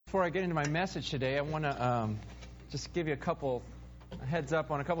Before I get into my message today, I want to just give you a heads up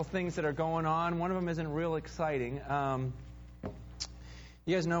on a couple things that are going on. One of them isn't real exciting.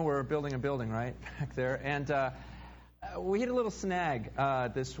 You guys know we're building a building, right, back there. And we hit a little snag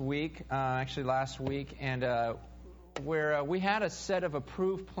this week, actually last week, and where we had a set of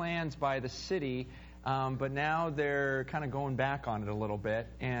approved plans by the city, but now they're kind of going back on it a little bit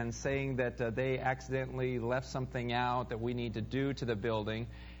and saying that they accidentally left something out that we need to do to the building.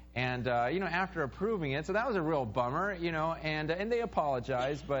 And, after approving it, so that was a real bummer, and they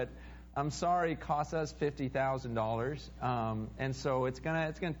apologized, but I'm sorry, it cost us $50,000. And so it's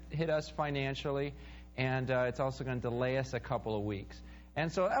gonna hit us financially, and it's also going to delay us a couple of weeks.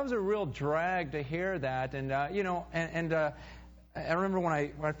 And so that was a real drag to hear that. And, I remember when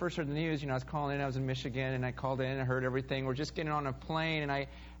I first heard the news, I was calling in, I was in Michigan, and I called in and heard everything. We're just getting on a plane, and I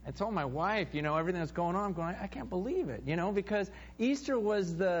told my wife, everything that's going on. I'm going, I can't believe it, because Easter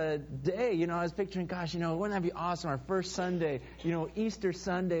was the day, I was picturing, gosh, wouldn't that be awesome, our first Sunday, Easter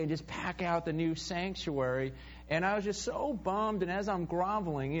Sunday, and just pack out the new sanctuary. And I was just so bummed, and as I'm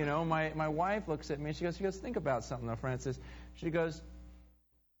groveling, my wife looks at me, and she goes, think about something, though, Francis. She goes,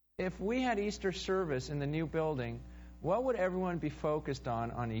 if we had Easter service in the new building, what would everyone be focused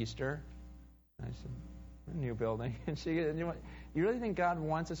on Easter? And I said, a new building. And she goes, you really think God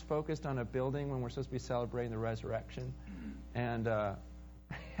wants us focused on a building when we're supposed to be celebrating the resurrection? And I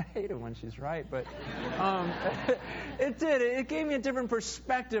hate it when she's right, but it did. It gave me a different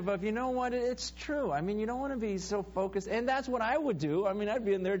perspective of, it's true. You don't want to be so focused. And that's what I would do. I'd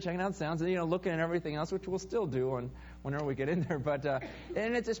be in there checking out sounds and, looking at everything else, which we'll still do whenever we get in there. But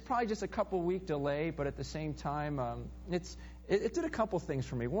and it's probably just a couple-week delay, but at the same time, it did a couple things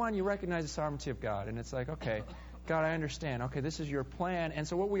for me. One, you recognize the sovereignty of God, and it's like, okay, God, I understand. Okay, this is your plan. And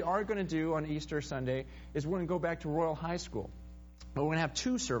so what we are going to do on Easter Sunday is we're going to go back to Royal High School. But we're going to have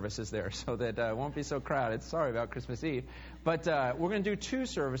 2 services there so that it won't be so crowded. Sorry about Christmas Eve. But we're going to do 2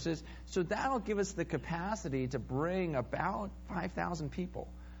 services. So that'll give us the capacity to bring about 5,000 people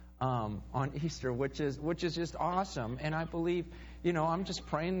on Easter, which is just awesome. And I believe, I'm just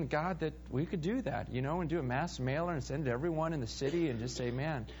praying to God that we could do that, and do a mass mailer and send it to everyone in the city and just say,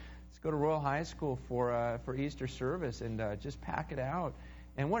 man, let's go to Royal High School for Easter service and just pack it out.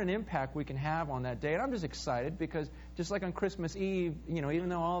 And what an impact we can have on that day. And I'm just excited because just like on Christmas Eve, even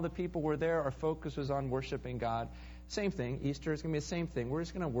though all the people were there, our focus was on worshiping God. Same thing. Easter is going to be the same thing. We're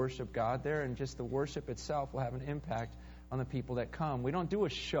just going to worship God there, and just the worship itself will have an impact on the people that come. We don't do a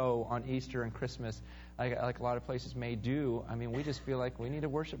show on Easter and Christmas like a lot of places may do. We just feel like we need to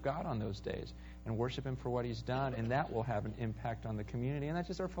worship God on those days and worship Him for what He's done, and that will have an impact on the community. And that's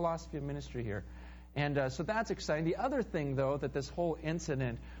just our philosophy of ministry here. And so that's exciting. The other thing, though, that this whole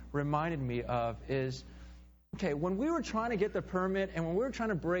incident reminded me of is, okay, when we were trying to get the permit and when we were trying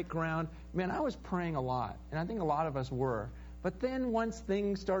to break ground, man, I was praying a lot, and I think a lot of us were. But then once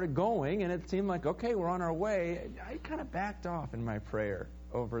things started going and it seemed like, okay, we're on our way, I kind of backed off in my prayer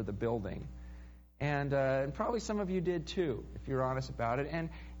over the building. And probably some of you did too, if you're honest about it.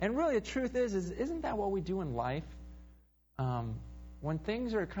 And really the truth is isn't that what we do in life? When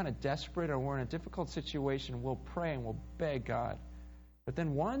things are kind of desperate or we're in a difficult situation, we'll pray and we'll beg God. But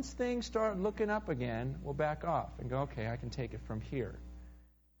then once things start looking up again, we'll back off and go, okay, I can take it from here.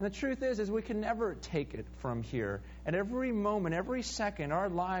 And the truth is we can never take it from here. At every moment, every second, our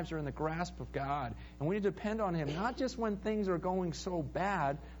lives are in the grasp of God. And we need to depend on Him, not just when things are going so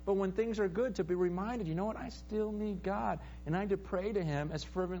bad, but when things are good, to be reminded, you know what, I still need God. And I need to pray to Him as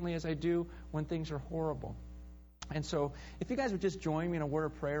fervently as I do when things are horrible. And so, if you guys would just join me in a word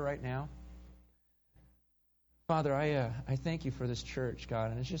of prayer right now. Father, I thank You for this church,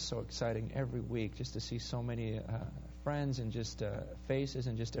 God, and it's just so exciting every week just to see so many friends and just faces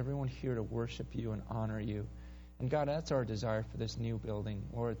and just everyone here to worship You and honor You. And God, that's our desire for this new building,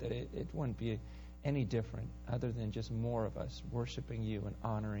 Lord, that it wouldn't be any different other than just more of us worshiping You and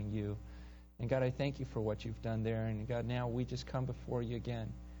honoring You. And God, I thank You for what You've done there. And God, now we just come before You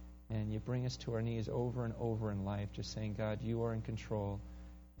again. And You bring us to our knees over and over in life, just saying, God, You are in control.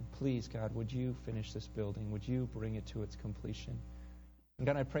 And please, God, would You finish this building? Would You bring it to its completion? And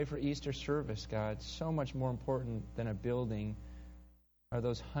God, I pray for Easter service, God. So much more important than a building are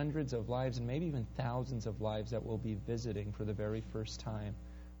those hundreds of lives and maybe even thousands of lives that we'll be visiting for the very first time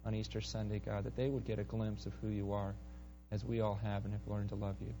on Easter Sunday, God, that they would get a glimpse of who You are, as we all have and have learned to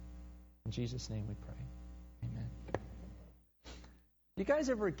love You. In Jesus' name we pray. Amen. You guys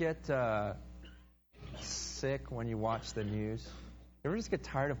ever get sick when you watch the news? You ever just get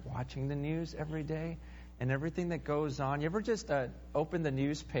tired of watching the news every day and everything that goes on? You ever just open the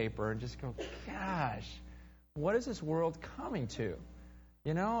newspaper and just go, gosh, what is this world coming to?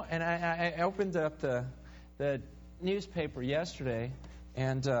 You know, and I opened up the newspaper yesterday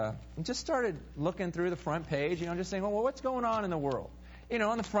and just started looking through the front page, just saying, well, what's going on in the world?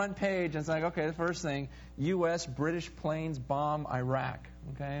 On the front page, it's like, okay, the first thing, U.S. British planes bomb Iraq.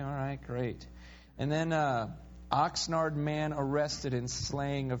 Okay, all right, great. And then Oxnard man arrested in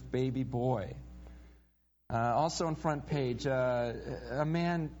slaying of baby boy. Also on front page, a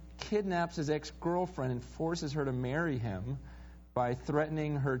man kidnaps his ex-girlfriend and forces her to marry him by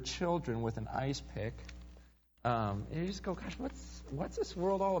threatening her children with an ice pick. And you just go, gosh, what's this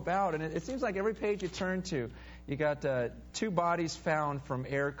world all about? And it seems like every page you turn to, you got 2 bodies found from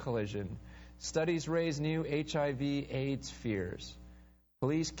air collision. Studies raise new HIV/AIDS fears.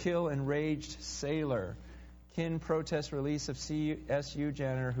 Police kill enraged sailor. Kin protest release of CSU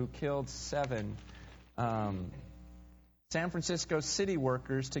janitor who killed 7. San Francisco city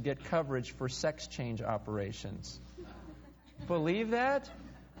workers to get coverage for sex change operations. Believe that?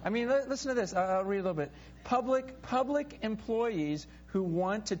 I mean, listen to this. I'll read a little bit. Public employees who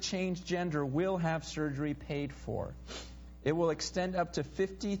want to change gender will have surgery paid for. It will extend up to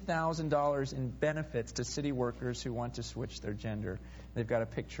 $50,000 in benefits to city workers who want to switch their gender. They've got a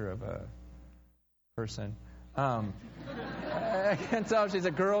picture of a person. I can't tell if she's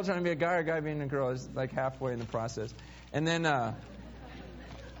a girl trying to be a guy or a guy being a girl. It's like halfway in the process. And then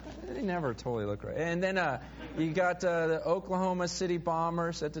they never totally look right. And then you got the Oklahoma City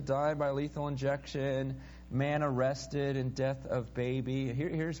bomber set to die by lethal injection. Man arrested in death of baby.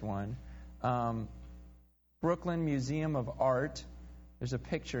 Here's one. Brooklyn Museum of Art. There's a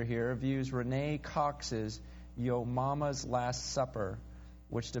picture here. Views Renee Cox's Yo Mama's Last Supper,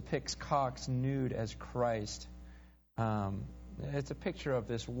 which depicts Cox nude as Christ. It's a picture of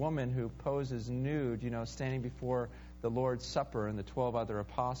this woman who poses nude, standing before the Lord's Supper and the 12 other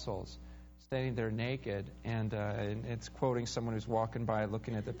apostles, standing there naked. And it's quoting someone who's walking by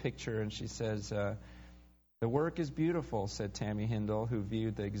looking at the picture, and she says, "The work is beautiful," said Tammy Hindle, who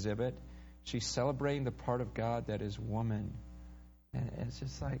viewed the exhibit. She's celebrating the part of God that is woman. And it's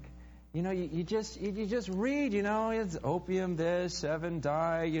just like, you just read, it's opium this, 7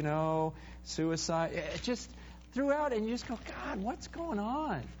 die, suicide. It just throughout, and you just go, God, what's going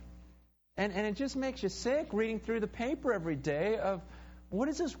on? And it just makes you sick reading through the paper every day of what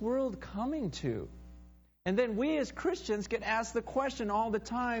is this world coming to? And then we as Christians get asked the question all the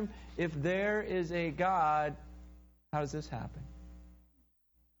time, if there is a God, how does this happen?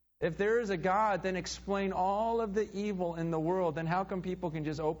 If there is a God, then explain all of the evil in the world. Then how come people can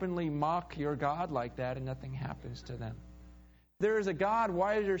just openly mock your God like that and nothing happens to them? If there is a God,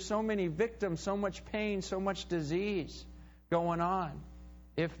 why are there so many victims, so much pain, so much disease going on?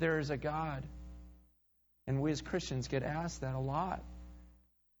 If there is a God. And we as Christians get asked that a lot.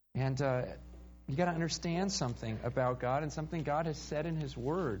 And you got to understand something about God and something God has said in His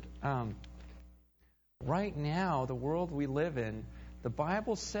Word. Right now, the world we live in, the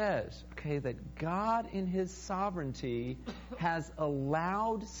Bible says, that God in His sovereignty has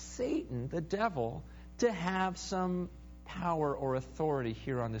allowed Satan, the devil, to have some power or authority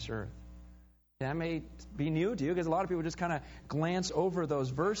here on this earth. That may be new to you because a lot of people just kind of glance over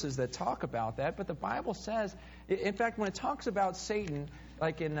those verses that talk about that. But the Bible says, in fact, when it talks about Satan,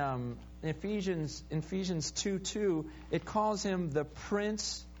 like in Ephesians 2:2, it calls him the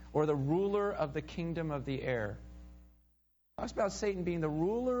prince or the ruler of the kingdom of the air. It talks about Satan being the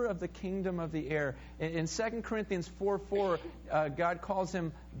ruler of the kingdom of the air. In 2 Corinthians 4:4, God calls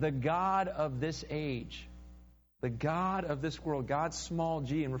him the God of this age. The God of this world, God's small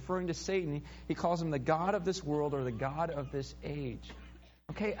g. And referring to Satan, he calls him the God of this world or the God of this age.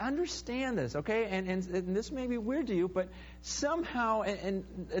 Understand this, And this may be weird to you, but somehow, and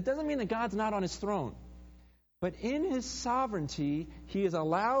it doesn't mean that God's not on His throne. But in His sovereignty, He has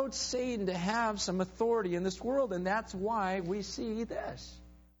allowed Satan to have some authority in this world, and that's why we see this.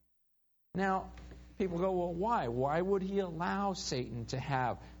 Now, people go, well, why? Why would He allow Satan to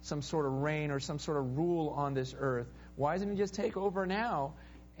have some sort of reign or some sort of rule on this earth? Why doesn't He just take over now?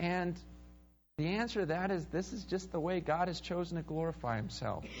 And the answer to that is this is just the way God has chosen to glorify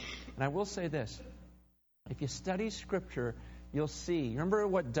Himself. And I will say this. If you study Scripture, you'll see. Remember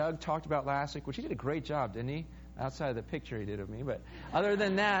what Doug talked about last week? Which he did a great job, didn't he? Outside of the picture he did of me. But other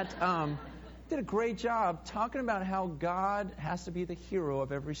than that, did a great job talking about how God has to be the hero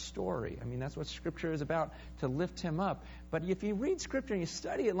of every story. I mean, that's what Scripture is about, to lift Him up. But if you read Scripture and you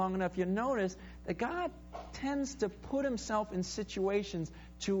study it long enough, you notice that God tends to put Himself in situations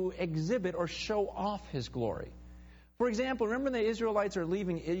to exhibit or show off His glory. For example, remember the Israelites are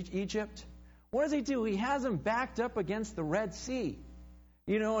leaving Egypt? What does He do? He has them backed up against the Red Sea.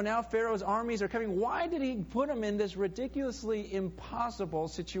 And now Pharaoh's armies are coming. Why did he put them in this ridiculously impossible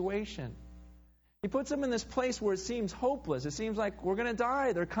situation? He puts them in this place where it seems hopeless. It seems like we're going to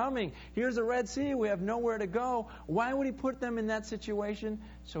die. They're coming. Here's the Red Sea. We have nowhere to go. Why would he put them in that situation?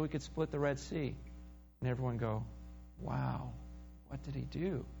 So he could split the Red Sea. And everyone go, wow, what did he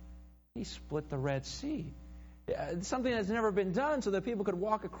do? He split the Red Sea. Something that's never been done so that people could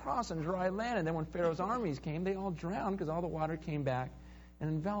walk across on dry land. And then when Pharaoh's armies came, they all drowned because all the water came back and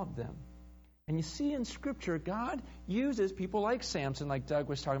enveloped them. And you see in Scripture, God uses people like Samson, like Doug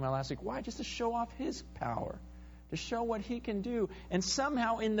was talking about last week. Why? Just to show off his power, to show what he can do. And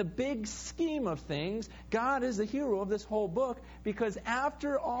somehow, in the big scheme of things, God is the hero of this whole book, because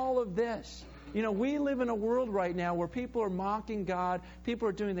after all of this, we live in a world right now where people are mocking God. People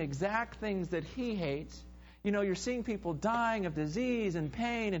are doing the exact things that he hates. You're seeing people dying of disease and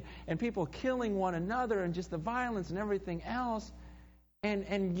pain and people killing one another and just the violence and everything else.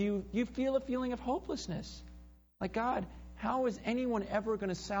 And you feel a feeling of hopelessness. Like, God, how is anyone ever going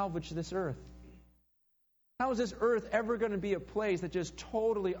to salvage this earth? How is this earth ever going to be a place that just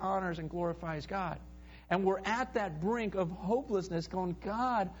totally honors and glorifies God? And we're at that brink of hopelessness going,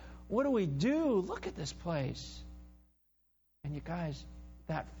 God, what do we do? Look at this place. And you guys,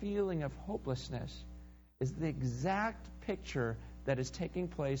 that feeling of hopelessness is the exact picture that is taking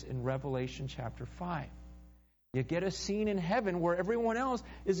place in Revelation chapter 5. You get a scene in heaven where everyone else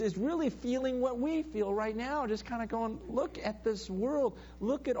is really feeling what we feel right now, just kind of going, look at this world.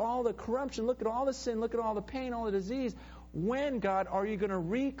 Look at all the corruption. Look at all the sin. Look at all the pain, all the disease. When, God, are you going to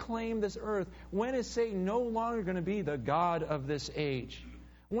reclaim this earth? When is Satan no longer going to be the God of this age?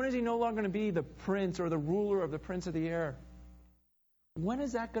 When is he no longer going to be the prince or the ruler of the prince of the air? When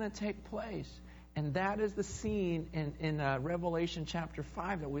is that going to take place? And that is the scene in Revelation chapter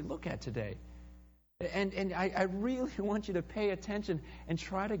 5 that we look at today. And I really want you to pay attention and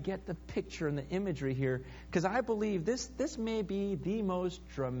try to get the picture and the imagery here, because I believe this may be the most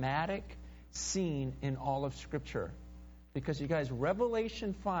dramatic scene in all of Scripture. Because, you guys,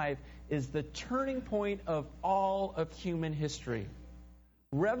 Revelation 5 is the turning point of all of human history.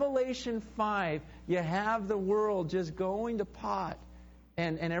 Revelation 5, you have the world just going to pot.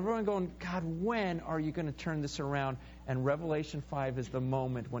 And everyone going, God, when are you going to turn this around? And Revelation 5 is the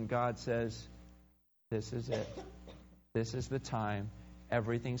moment when God says, this is it. This is the time.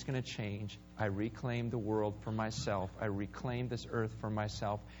 Everything's going to change. I reclaim the world for myself. I reclaim this earth for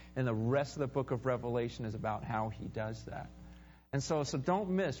myself. And the rest of the book of Revelation is about how he does that. And so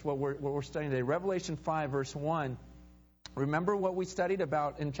don't miss what we're studying today. Revelation 5, verse 1. Remember what we studied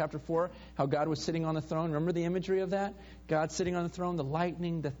about in chapter 4, how God was sitting on the throne? Remember the imagery of that? God sitting on the throne, the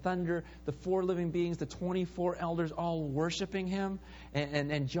lightning, the thunder, the 4 living beings, the 24 elders all worshiping him.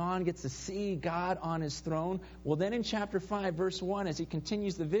 And John gets to see God on his throne. Well, then in chapter 5, verse 1, as he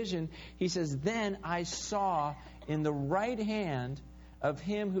continues the vision, he says, Then I saw in the right hand of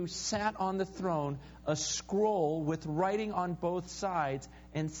him who sat on the throne a scroll with writing on both sides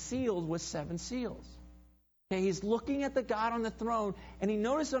and sealed with 7 seals. Okay, he's looking at the God on the throne, and he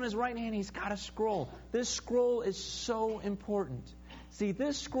noticed on his right hand he's got a scroll. This scroll is so important. See,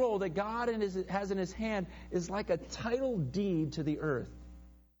 this scroll that God has in his hand is like a title deed to the earth.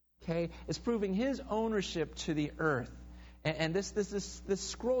 Okay, it's proving his ownership to the earth. And this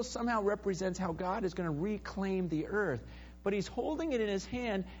scroll somehow represents how God is going to reclaim the earth. But he's holding it in his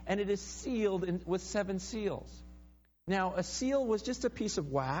hand, and it is sealed with 7 seals. Now, a seal was just a piece of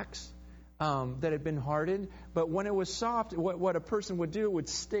wax that had been hardened, but when it was soft, what a person would do would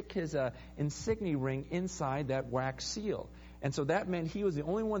stick his insignia ring inside that wax seal. And so that meant he was the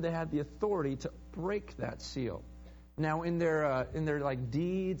only one that had the authority to break that seal. Now, in their like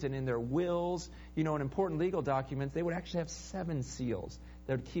deeds and in their wills, in important legal documents, they would actually have 7 seals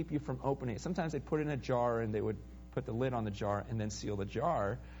that would keep you from opening it. Sometimes they'd put it in a jar and they would put the lid on the jar and then seal the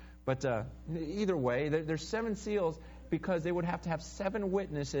jar. But either way, there's 7 seals, because they would have to have 7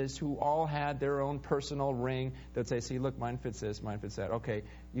 witnesses who all had their own personal ring that would say, see, look, mine fits this, mine fits that. Okay,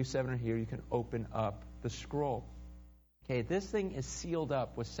 you 7 are here, you can open up the scroll. Okay, this thing is sealed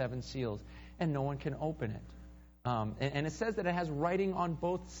up with 7 seals, and no one can open it. And it says that it has writing on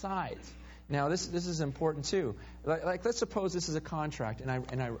both sides. Now, this is important too. Like let's suppose this is a contract, and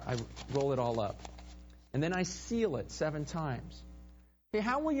I roll it all up. And then I seal it 7 times. Okay,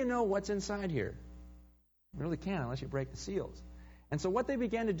 how will you know what's inside here? You really can't unless you break the seals. And so what they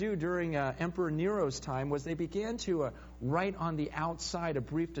began to do during Emperor Nero's time was they began to write on the outside a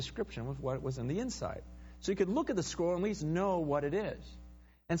brief description of what was in the inside. So you could look at the scroll and at least know what it is.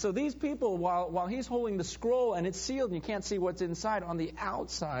 And so these people, while he's holding the scroll and it's sealed and you can't see what's inside, on the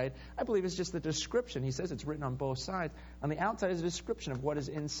outside, I believe it's just the description. He says it's written on both sides. On the outside is a description of what is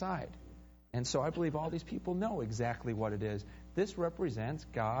inside. And so I believe all these people know exactly what it is. This represents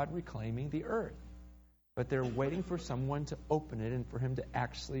God reclaiming the earth. But they're waiting for someone to open it and for him to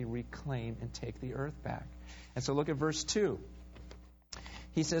actually reclaim and take the earth back. And so look at verse 2.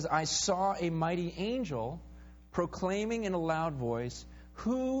 He says, I saw a mighty angel proclaiming in a loud voice,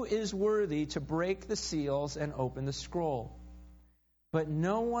 who is worthy to break the seals and open the scroll? But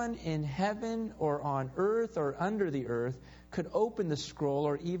no one in heaven or on earth or under the earth could open the scroll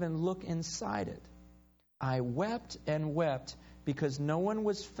or even look inside it. I wept and wept because no one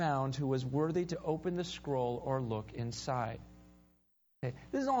was found who was worthy to open the scroll or look inside. Okay.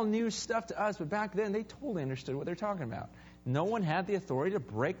 This is all new stuff to us, but back then they totally understood what they're talking about. No one had the authority to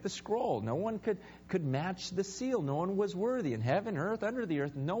break the scroll. No one could match the seal. No one was worthy. In heaven, earth, under the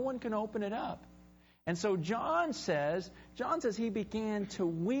earth, no one can open it up. And so John says he began to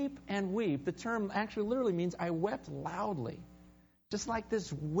weep and weep. The term actually literally means I wept loudly. Just like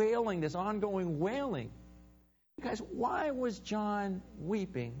this wailing, this ongoing wailing. You guys, why was John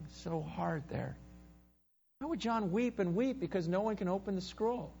weeping so hard there? Why would John weep and weep because no one can open the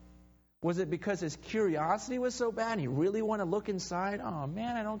scroll? Was it because his curiosity was so bad and he really wanted to look inside? Oh,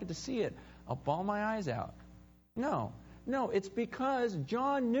 man, I don't get to see it. I'll bawl my eyes out. No, it's because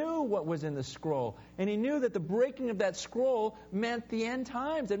John knew what was in the scroll. And he knew that the breaking of that scroll meant the end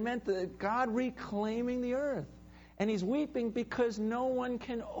times. It meant God reclaiming the earth. And he's weeping because no one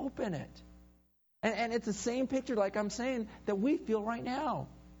can open it. And it's the same picture, like I'm saying, that we feel right now.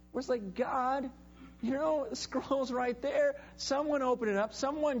 Where it's like, God, the scroll's right there. Someone open it up.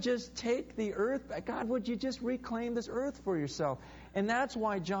 Someone just take the earth back. God, would you just reclaim this earth for yourself? And that's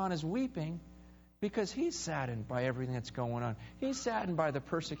why John is weeping, because he's saddened by everything that's going on. He's saddened by the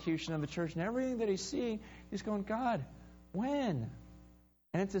persecution of the church and everything that he's seeing. He's going, God, when?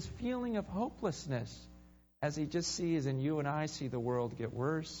 And it's this feeling of hopelessness as he just sees, and you and I see the world get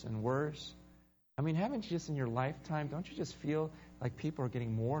worse and worse. I mean, haven't you just in your lifetime, don't you just feel like people are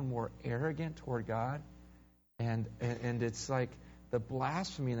getting more and more arrogant toward God? And it's like the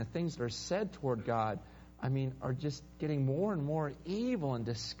blasphemy and the things that are said toward God, I mean, are just getting more and more evil and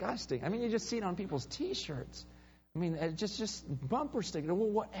disgusting. I mean, you just see it on people's T-shirts. I mean, just bumper stickers, well,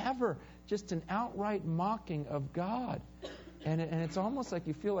 whatever. Just an outright mocking of God. And it's almost like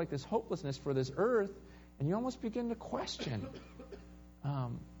you feel like this hopelessness for this earth, and you almost begin to question,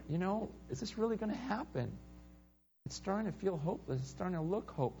 is this really going to happen? It's starting to feel hopeless. It's starting to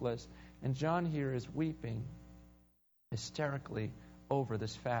look hopeless. And John here is weeping hysterically over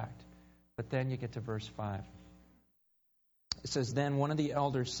this fact. But then you get to verse 5. It says, Then one of the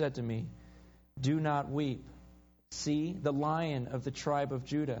elders said to me, Do not weep. See, the Lion of the tribe of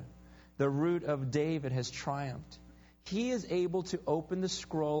Judah, the Root of David, has triumphed. He is able to open the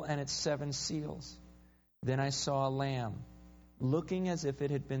scroll and its 7 seals. Then I saw a lamb, looking as if it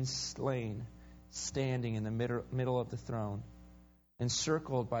had been slain, standing in the middle of the throne,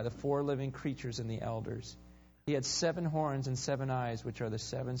 encircled by the 4 living creatures and the elders. He had 7 horns and 7 eyes, which are the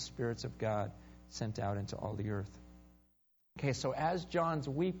 7 spirits of God sent out into all the earth. Okay, so as John's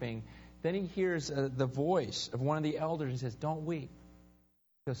weeping, then he hears the voice of one of the elders and says, Don't weep.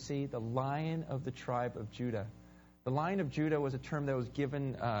 So see, the Lion of the tribe of Judah. The Lion of Judah was a term that was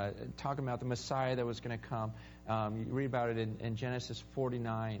given talking about the Messiah that was going to come. You read about it in Genesis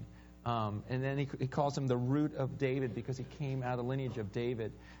 49. And then he calls him the Root of David because he came out of the lineage of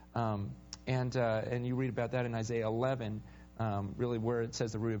David. And you read about that in Isaiah 11, really where it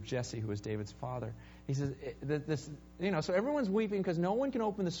says the root of Jesse, who was David's father. He says, so everyone's weeping because no one can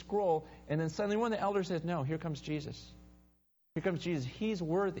open the scroll. And then suddenly one of the elders says, No, here comes Jesus. Here comes Jesus. He's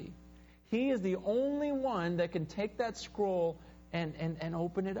worthy. He is the only one that can take that scroll and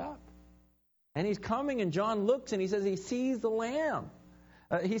open it up. And he's coming, and John looks, and he says he sees the Lamb.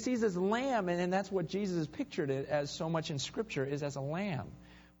 He sees this lamb, and that's what Jesus is pictured as so much in Scripture, is as a lamb.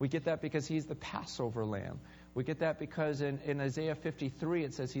 We get that because he's the Passover lamb. We get that because in Isaiah 53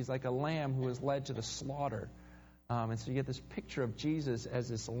 it says he's like a lamb who is led to the slaughter. And so you get this picture of Jesus as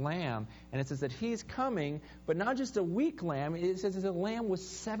this lamb, and it says that he's coming, but not just a weak lamb. It says it's a lamb with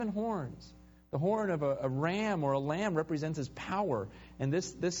 7 horns. The horn of a ram or a lamb represents his power, and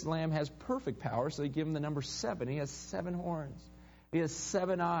this lamb has perfect power, so they give him the number 7. He has 7 horns. He has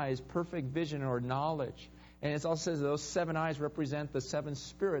 7 eyes, perfect vision or knowledge. And it also says those 7 eyes represent the 7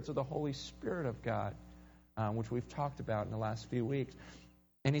 spirits of the Holy Spirit of God, which we've talked about in the last few weeks.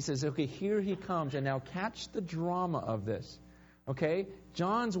 And he says, okay, here he comes. And now catch the drama of this. Okay?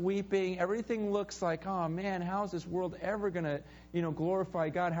 John's weeping. Everything looks like, oh man, how is this world ever going to, glorify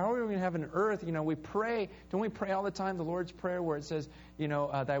God? How are we going to have an earth? We pray. Don't we pray all the time the Lord's Prayer where it says,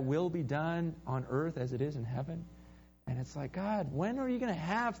 thy will be done on earth as it is in heaven? And it's like, God, when are you going to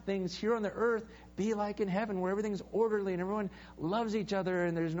have things here on the earth be like in heaven where everything's orderly and everyone loves each other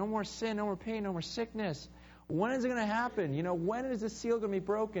and there's no more sin, no more pain, no more sickness? When is it going to happen? When is the seal going to be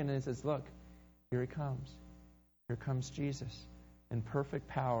broken? And it says, look, here he comes. Here comes Jesus in perfect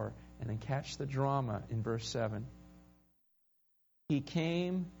power. And then catch the drama in verse 7. He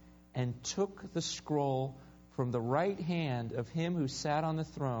came and took the scroll from the right hand of him who sat on the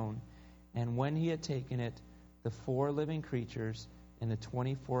throne, and when he had taken it, the 4 living creatures and the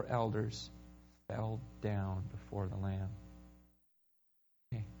 24 elders fell down before the Lamb.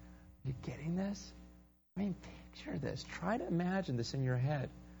 Okay, are you getting this? I mean, picture this. Try to imagine this in your head.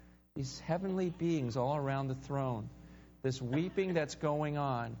 These heavenly beings all around the throne. This weeping that's going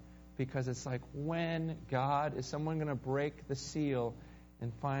on because it's like, when God, is someone going to break the seal?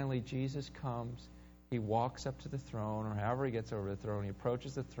 And finally Jesus comes. He walks up to the throne, or however he gets over the throne. He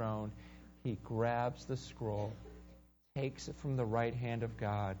approaches the throne. He grabs the scroll, takes it from the right hand of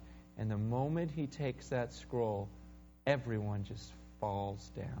God, and the moment he takes that scroll, everyone just falls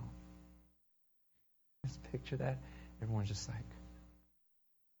down. Just picture that. Everyone's just like,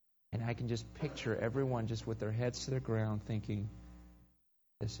 and I can just picture everyone just with their heads to the ground thinking,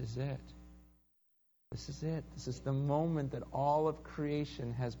 this is it. This is it. This is the moment that all of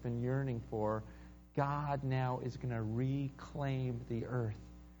creation has been yearning for. God now is going to reclaim the earth.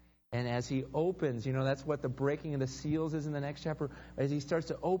 And as he opens, that's what the breaking of the seals is in the next chapter. As he starts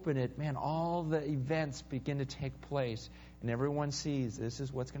to open it, man, all the events begin to take place. And everyone sees this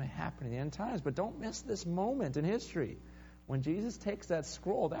is what's going to happen in the end times. But don't miss this moment in history. When Jesus takes that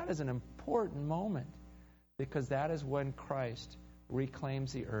scroll, that is an important moment. Because that is when Christ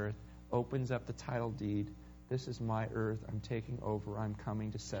reclaims the earth, opens up the title deed. This is my earth. I'm taking over. I'm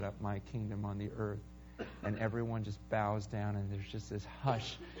coming to set up my kingdom on the earth. And everyone just bows down, and there's just this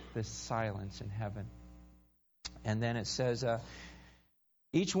hush, this silence in heaven. And then it says,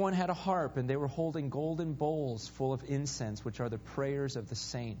 each one had a harp, and they were holding golden bowls full of incense, which are the prayers of the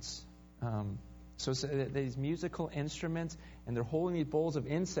saints. So these musical instruments, and they're holding these bowls of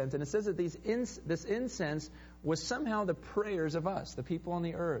incense. And it says that this incense was somehow the prayers of us, the people on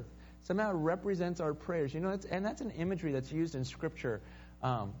the earth. Somehow it represents our prayers. And that's an imagery that's used in Scripture.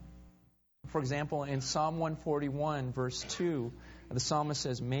 For example, in Psalm 141, verse 2, the psalmist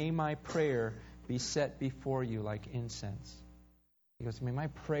says, may my prayer be set before you like incense. He goes, may my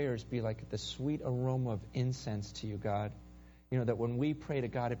prayers be like the sweet aroma of incense to you, God. That when we pray to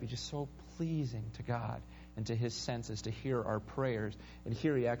God, it'd be just so pleasing to God and to his senses to hear our prayers. And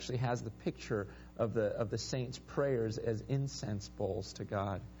here he actually has the picture of the saints' prayers as incense bowls to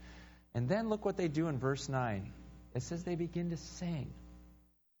God. And then look what they do in verse 9. It says they begin to sing.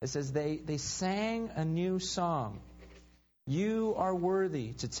 It says they sang a new song. You are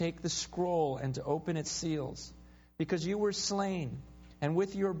worthy to take the scroll and to open its seals, because you were slain, and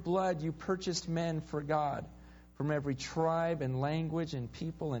with your blood you purchased men for God from every tribe and language and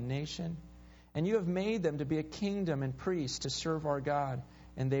people and nation. And you have made them to be a kingdom and priests to serve our God,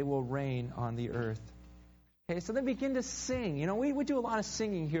 and they will reign on the earth. Okay, so they begin to sing. We do a lot of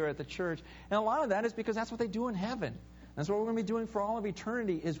singing here at the church, and a lot of that is because that's what they do in heaven. That's what we're going to be doing for all of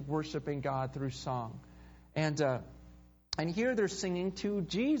eternity, is worshiping God through song. And here they're singing to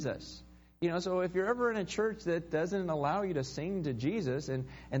Jesus. So if you're ever in a church that doesn't allow you to sing to Jesus and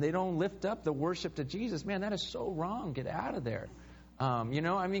they don't lift up the worship to Jesus, man, that is so wrong. Get out of there.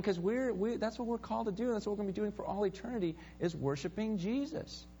 Because that's what we're called to do. That's what we're going to be doing for all eternity, is worshiping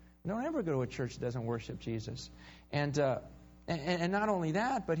Jesus. Don't ever go to a church that doesn't worship Jesus. And not only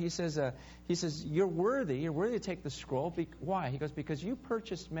that, but he says, you're worthy to take the scroll. Why? He goes, because you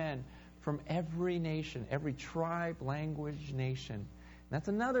purchased men from every nation, every tribe, language, nation. And that's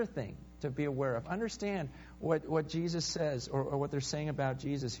another thing to be aware of. Understand what Jesus says, or what they're saying about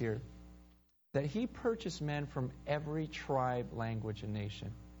Jesus here. That he purchased men from every tribe, language, and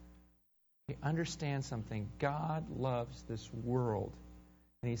nation. Okay, understand something. God loves this world.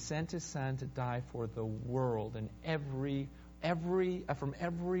 And he sent his Son to die for the world, and from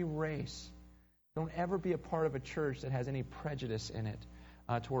every race. Don't ever be a part of a church that has any prejudice in it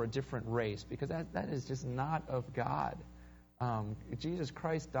toward a different race, because that is just not of God. Jesus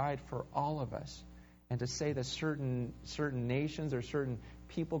Christ died for all of us. And to say that certain nations or certain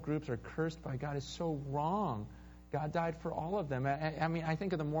people groups are cursed by God is so wrong. God died for all of them. I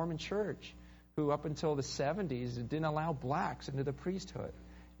think of the Mormon Church, who up until the 70s didn't allow blacks into the priesthood.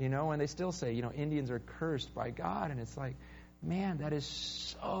 And they still say, Indians are cursed by God. And it's like, man, that is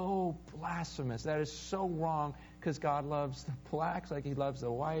so blasphemous. That is so wrong, because God loves the blacks like He loves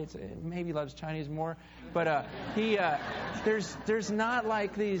the whites. Maybe He loves Chinese more. But there's not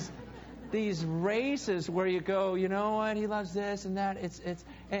like these races where you go, you know what, He loves this and that.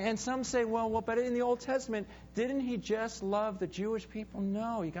 And some say, well, but in the Old Testament, didn't He just love the Jewish people?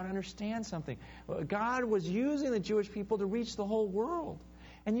 No, you got to understand something. God was using the Jewish people to reach the whole world.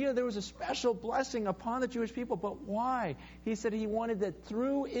 And there was a special blessing upon the Jewish people, but why? He said He wanted that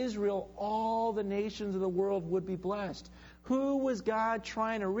through Israel, all the nations of the world would be blessed. Who was God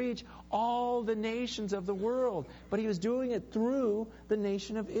trying to reach? All the nations of the world. But He was doing it through the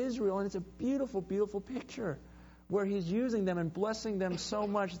nation of Israel. And it's a beautiful, beautiful picture where He's using them and blessing them so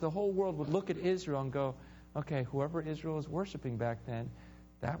much the whole world would look at Israel and go, okay, whoever Israel was worshiping back then,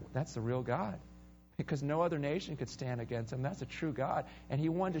 that's the real God. Because no other nation could stand against Him. That's a true God. And He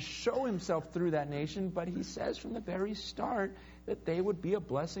wanted to show Himself through that nation, but He says from the very start that they would be a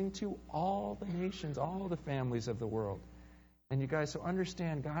blessing to all the nations, all the families of the world. And you guys, so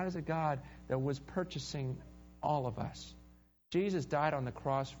understand, God is a God that was purchasing all of us. Jesus died on the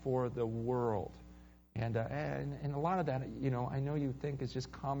cross for the world. And a lot of that, I know you think is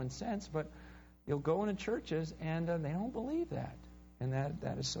just common sense, but you'll go into churches and they don't believe that. And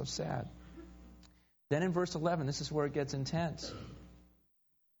that is so sad. Then in verse 11, this is where it gets intense.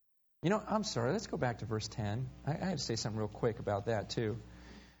 I'm sorry, let's go back to verse 10. I have to say something real quick about that too.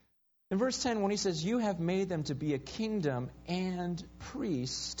 In verse 10, when he says, you have made them to be a kingdom and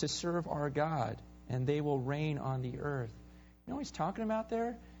priests to serve our God, and they will reign on the earth. You know what he's talking about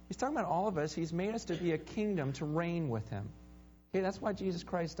there? He's talking about all of us. He's made us to be a kingdom to reign with Him. Okay, that's why Jesus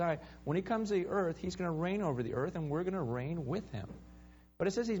Christ died. When He comes to the earth, He's going to reign over the earth, and we're going to reign with Him. But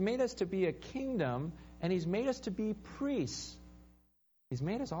it says He's made us to be a kingdom, and He's made us to be priests. He's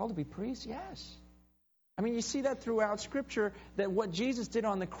made us all to be priests? Yes. I mean, you see that throughout Scripture, that what Jesus did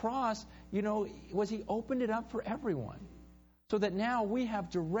on the cross, was He opened it up for everyone. So that now we have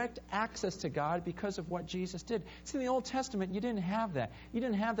direct access to God because of what Jesus did. See, in the Old Testament, you didn't have that. You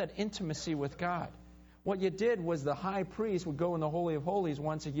didn't have that intimacy with God. What you did was the high priest would go in the Holy of Holies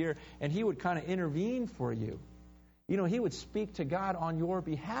once a year, and he would kind of intervene for you. He would speak to God on your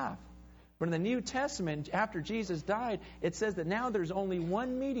behalf. But in the New Testament, after Jesus died, it says that now there's only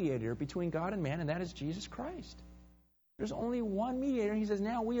one mediator between God and man, and that is Jesus Christ. There's only one mediator. He says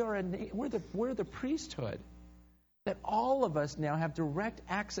now we're the priesthood. That all of us now have direct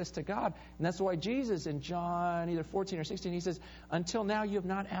access to God. And that's why Jesus in John either 14 or 16, He says, until now you have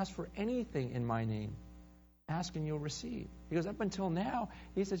not asked for anything in my name. Ask and you'll receive. He goes, up until now,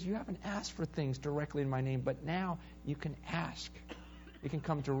 He says, you haven't asked for things directly in my name, but now you can ask. You can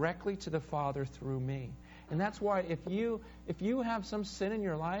come directly to the Father through me. And that's why if you have some sin in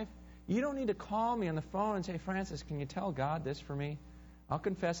your life, you don't need to call me on the phone and say, Francis, can you tell God this for me? I'll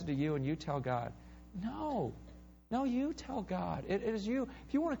confess it to you and you tell God. No, you tell God. It is you.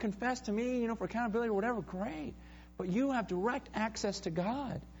 If you want to confess to me, for accountability or whatever, great. But you have direct access to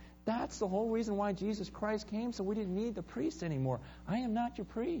God. That's the whole reason why Jesus Christ came, so we didn't need the priest anymore. I am not your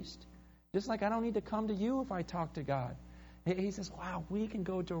priest. Just like I don't need to come to you if I talk to God. He says, wow, we can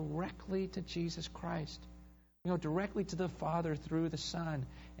go directly to Jesus Christ. Directly to the Father through the Son.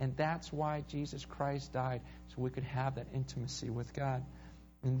 And that's why Jesus Christ died, so we could have that intimacy with God.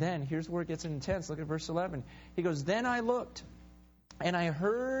 And then, here's where it gets intense. Look at verse 11. He goes, then I looked, and I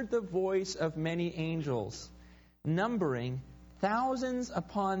heard the voice of many angels, numbering thousands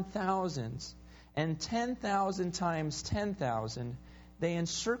upon thousands, and 10,000 times 10,000. They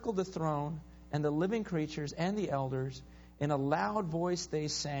encircled the throne, and the living creatures, and the elders. In a loud voice they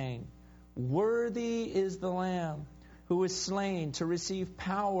sang, worthy is the Lamb who was slain to receive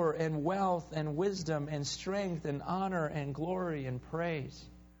power and wealth and wisdom and strength and honor and glory and praise.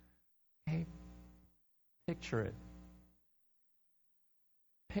 Hey, picture it.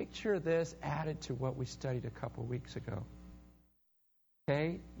 Picture this added to what we studied a couple weeks ago.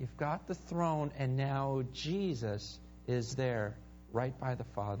 Okay, you've got the throne, and now Jesus is there, right by the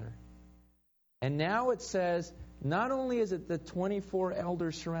Father. And now it says, not only is it the 24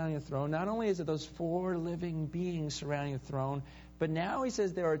 elders surrounding the throne, not only is it those 4 living beings surrounding the throne, but now he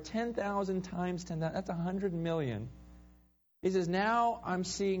says there are 10,000 times 10,000. That's 100 million. He says, now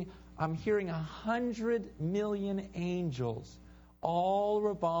I'm hearing 100 million angels all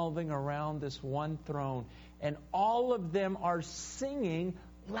revolving around this one throne. And all of them are singing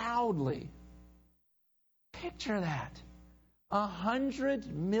loudly. Picture that. 100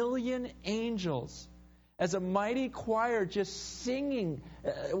 million angels as a mighty choir just singing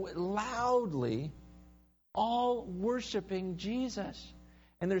loudly, all worshiping Jesus.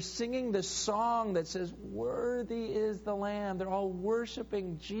 And they're singing this song that says, "Worthy is the Lamb." They're all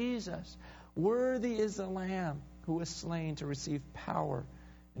worshiping Jesus. Worthy is the Lamb who was slain to receive power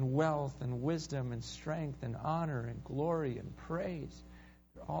and wealth and wisdom and strength and honor and glory and praise.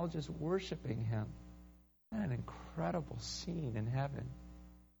 They're all just worshiping Him. What an incredible scene in heaven.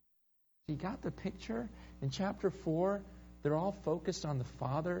 So you got the picture? In chapter 4, they're all focused on the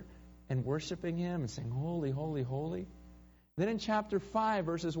Father and worshiping Him and saying, "Holy, holy, holy." Then in chapter 5,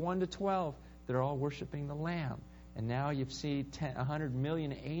 verses 1 to 12, they're all worshiping the Lamb. And now you see 100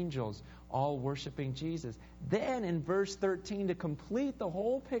 million angels all worshiping Jesus. Then in verse 13, to complete the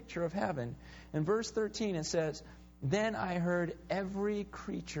whole picture of heaven, in verse 13 it says, "Then I heard every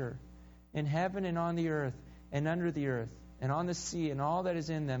creature in heaven and on the earth and under the earth and on the sea and all that is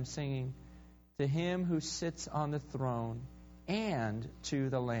in them singing, 'To Him who sits on the throne and to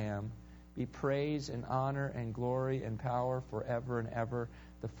the Lamb be praise and honor and glory and power forever and ever.'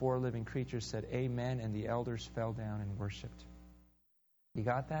 The 4 living creatures said, 'Amen,' and the elders fell down and worshipped." You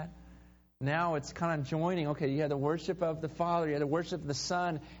got that? Now it's kind of joining. Okay, you had the worship of the Father, you had the worship of the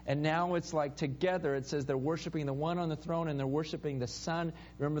Son, and now it's like together. It says they're worshiping the one on the throne and they're worshiping the Son.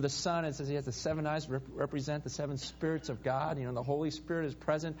 Remember the Son, it says He has the 7 eyes, represent the 7 spirits of God. You know, the Holy Spirit is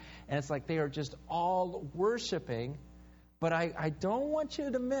present, and it's like they are just all worshiping. But I don't want you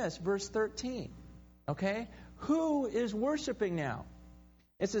to miss verse 13. Okay? Who is worshiping now?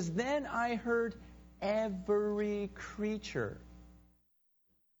 It says, "Then I heard every creature."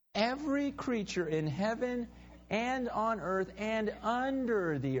 Every creature in heaven and on earth and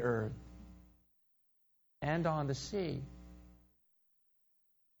under the earth and on the sea.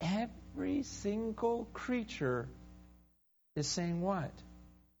 Every single creature is saying what?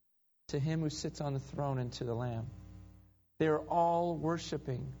 To Him who sits on the throne and to the Lamb. They're all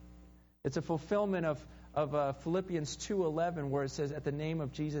worshiping. It's a fulfillment of Philippians 2:11, where it says, "At the name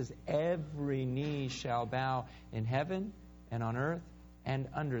of Jesus, every knee shall bow in heaven and on earth and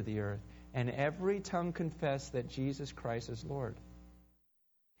under the earth, and every tongue confess that Jesus Christ is Lord."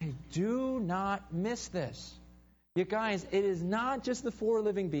 Hey, do not miss this. You guys, it is not just the 4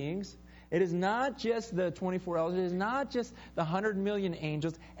 living beings. It is not just the 24 elders. It is not just the 100 million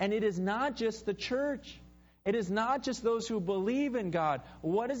angels. And it is not just the church. It is not just those who believe in God.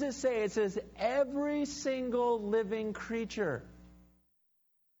 What does it say? It says every single living creature.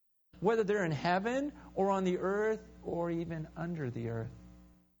 Whether they're in heaven or on the earth or even under the earth.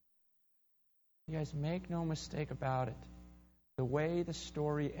 You guys, make no mistake about it. The way the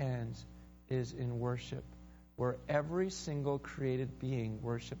story ends is in worship, where every single created being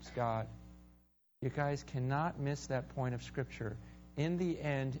worships God. You guys cannot miss that point of Scripture. In the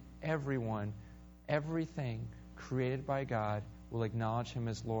end, everyone, everything created by God will acknowledge Him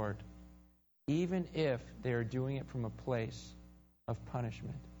as Lord, even if they are doing it from a place of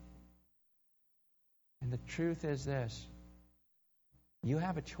punishment. And the truth is this: you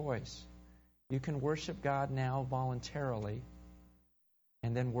have a choice. You can worship God now voluntarily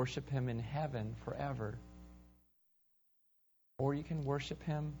and then worship Him in heaven forever. Or you can worship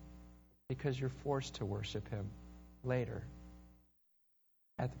Him because you're forced to worship Him later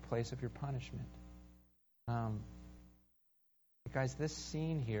at the place of your punishment. Guys, this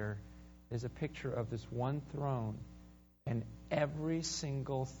scene here is a picture of this one throne and every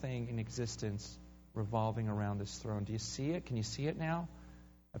single thing in existence revolving around this throne. Do you see it? Can you see it now?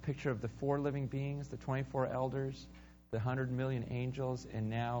 A picture of the 4 living beings, the 24 elders, the 100 million angels, and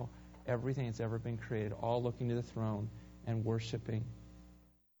now everything that's ever been created, all looking to the throne and worshiping.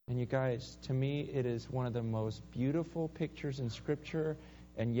 And you guys, to me, it is one of the most beautiful pictures in Scripture,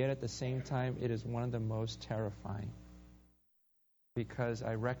 and yet at the same time, it is one of the most terrifying. Because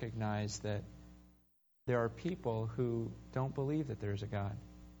I recognize that there are people who don't believe that there's a God.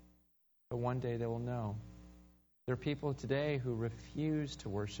 But one day they will know. There are people today who refuse to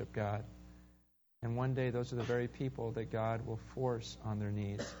worship God. And one day those are the very people that God will force on their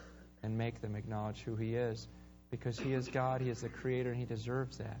knees and make them acknowledge who He is. Because He is God, He is the Creator, and He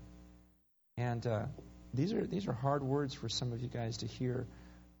deserves that. And these are hard words for some of you guys to hear.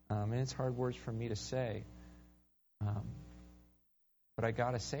 And it's hard words for me to say. But I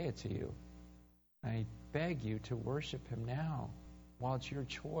got to say it to you. I beg you to worship Him now while it's your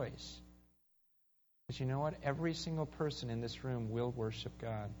choice. Because you know what? Every single person in this room will worship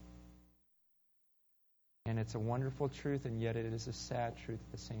God. And it's a wonderful truth, and yet it is a sad truth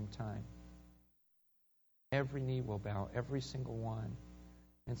at the same time. Every knee will bow, every single one.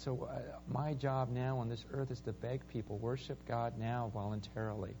 And so my job now on this earth is to beg people, worship God now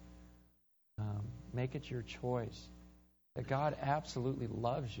voluntarily. Make it your choice. That God absolutely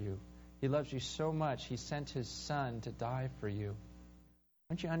loves you. He loves you so much, He sent His Son to die for you.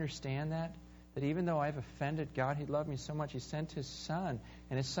 Don't you understand that? That even though I've offended God, He loved me so much, He sent His Son.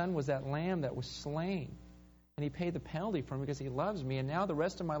 And His Son was that lamb that was slain. And He paid the penalty for me because He loves me. And now the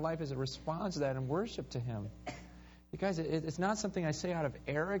rest of my life is a response to that and worship to Him. You guys, it's not something I say out of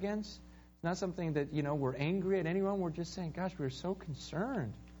arrogance. It's not something that, we're angry at anyone. We're just saying, gosh, we're so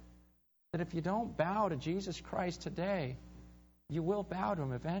concerned that if you don't bow to Jesus Christ today, you will bow to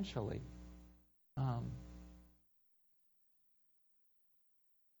Him eventually.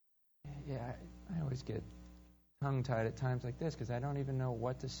 I always get tongue-tied at times like this because I don't even know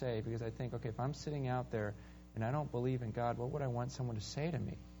what to say, because I think, okay, if I'm sitting out there and I don't believe in God, what would I want someone to say to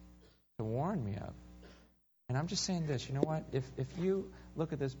me, to warn me of? And I'm just saying this, you know what? If you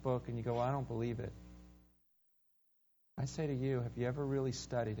look at this book and you go, well, I don't believe it, I say to you, have you ever really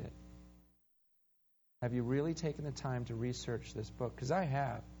studied it? Have you really taken the time to research this book? Because I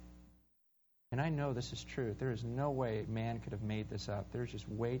have. And I know this is true. There is no way man could have made this up. There's just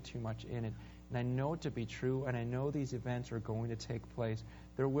way too much in it. And I know it to be true, and I know these events are going to take place.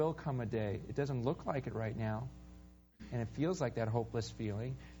 There will come a day. It doesn't look like it right now, and it feels like that hopeless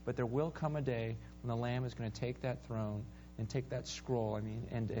feeling, but there will come a day when the Lamb is going to take that throne and take that scroll,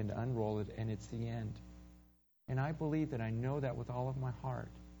 and unroll it, and it's the end. And I believe that I know that with all of my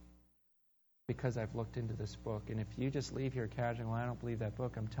heart, because I've looked into this book. And if you just leave here casually, well, I don't believe that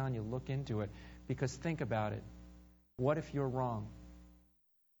book, I'm telling you, look into it. Because think about it. What if you're wrong?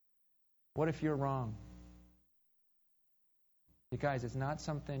 What if you're wrong? You guys, it's not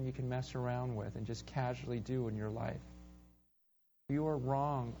something you can mess around with and just casually do in your life. If you are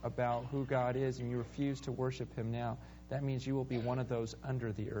wrong about who God is and you refuse to worship Him now, that means you will be one of those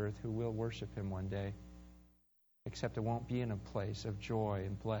under the earth who will worship Him one day. Except it won't be in a place of joy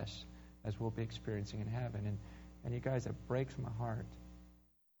and bliss as we'll be experiencing in heaven. And you guys, it breaks my heart.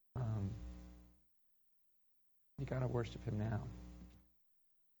 You got to worship Him now.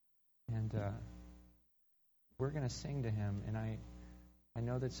 And we're going to sing to Him. And I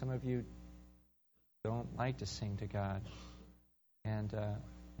know that some of you don't like to sing to God. And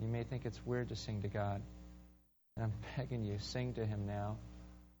you may think it's weird to sing to God. And I'm begging you, sing to Him now.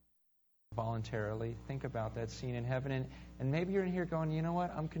 Voluntarily. Think about that scene in heaven. And maybe you're in here going, you know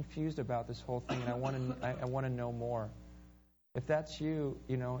what? I'm confused about this whole thing, and I want to know more. If that's you,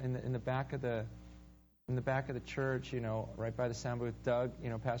 in the back of the church, right by the sound booth, Doug,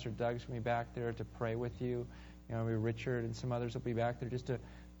 Pastor Doug's going to be back there to pray with you. Richard and some others will be back there just to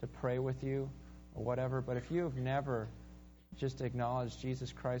pray with you or whatever. But if you have never just acknowledged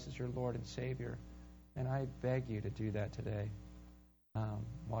Jesus Christ as your Lord and Savior, then I beg you to do that today.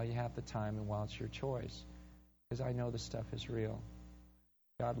 While you have the time and while it's your choice. Because I know this stuff is real.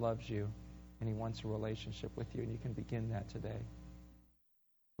 God loves you, and He wants a relationship with you, and you can begin that today.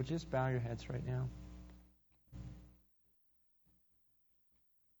 Would you just bow your heads right now?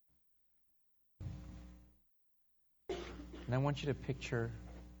 And I want you to picture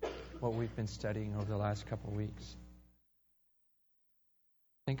what we've been studying over the last couple of weeks.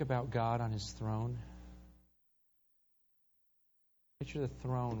 Think about God on His throne. Picture the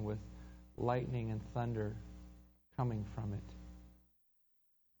throne with lightning and thunder coming from it.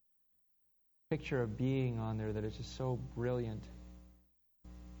 Picture a being on there that is just so brilliant.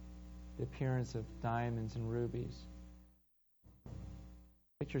 The appearance of diamonds and rubies.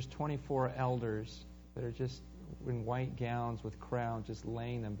 Pictures 24 elders that are just in white gowns with crowns, just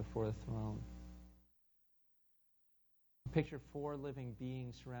laying them before the throne. Picture 4 living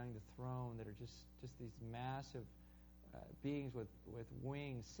beings surrounding the throne that are just these massive beings with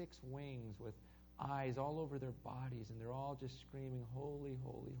wings, 6 wings, with eyes all over their bodies, and they're all just screaming, holy,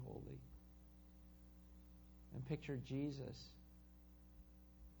 holy, holy. And picture Jesus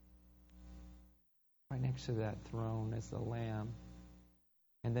right next to that throne as the Lamb.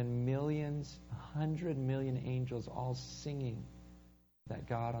 And then millions, 100 million angels all singing that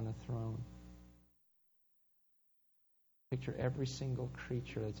God on the throne. Picture every single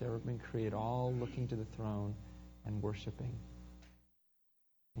creature that's ever been created all looking to the throne and worshiping.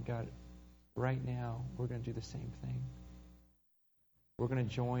 And God, right now, we're going to do the same thing. We're going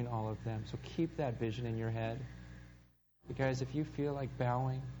to join all of them. So keep that vision in your head. Because if you feel like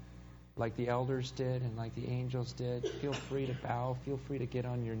bowing, like the elders did and like the angels did, feel free to bow. Feel free to get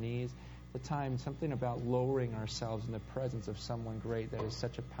on your knees. At the time, something about lowering ourselves in the presence of someone great that is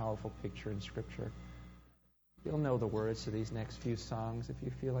such a powerful picture in Scripture. You'll know the words to these next few songs. If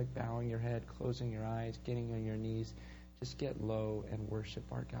you feel like bowing your head, closing your eyes, getting on your knees, just get low and worship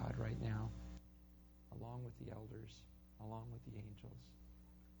our God right now, along with the elders, along with the angels.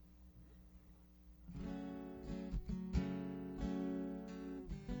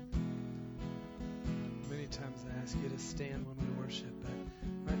 Many times I ask you to stand when we worship, but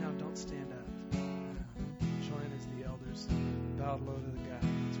let's stand up. Join as the elders bow low to the God.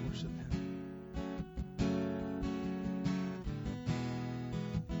 Let's worship Him.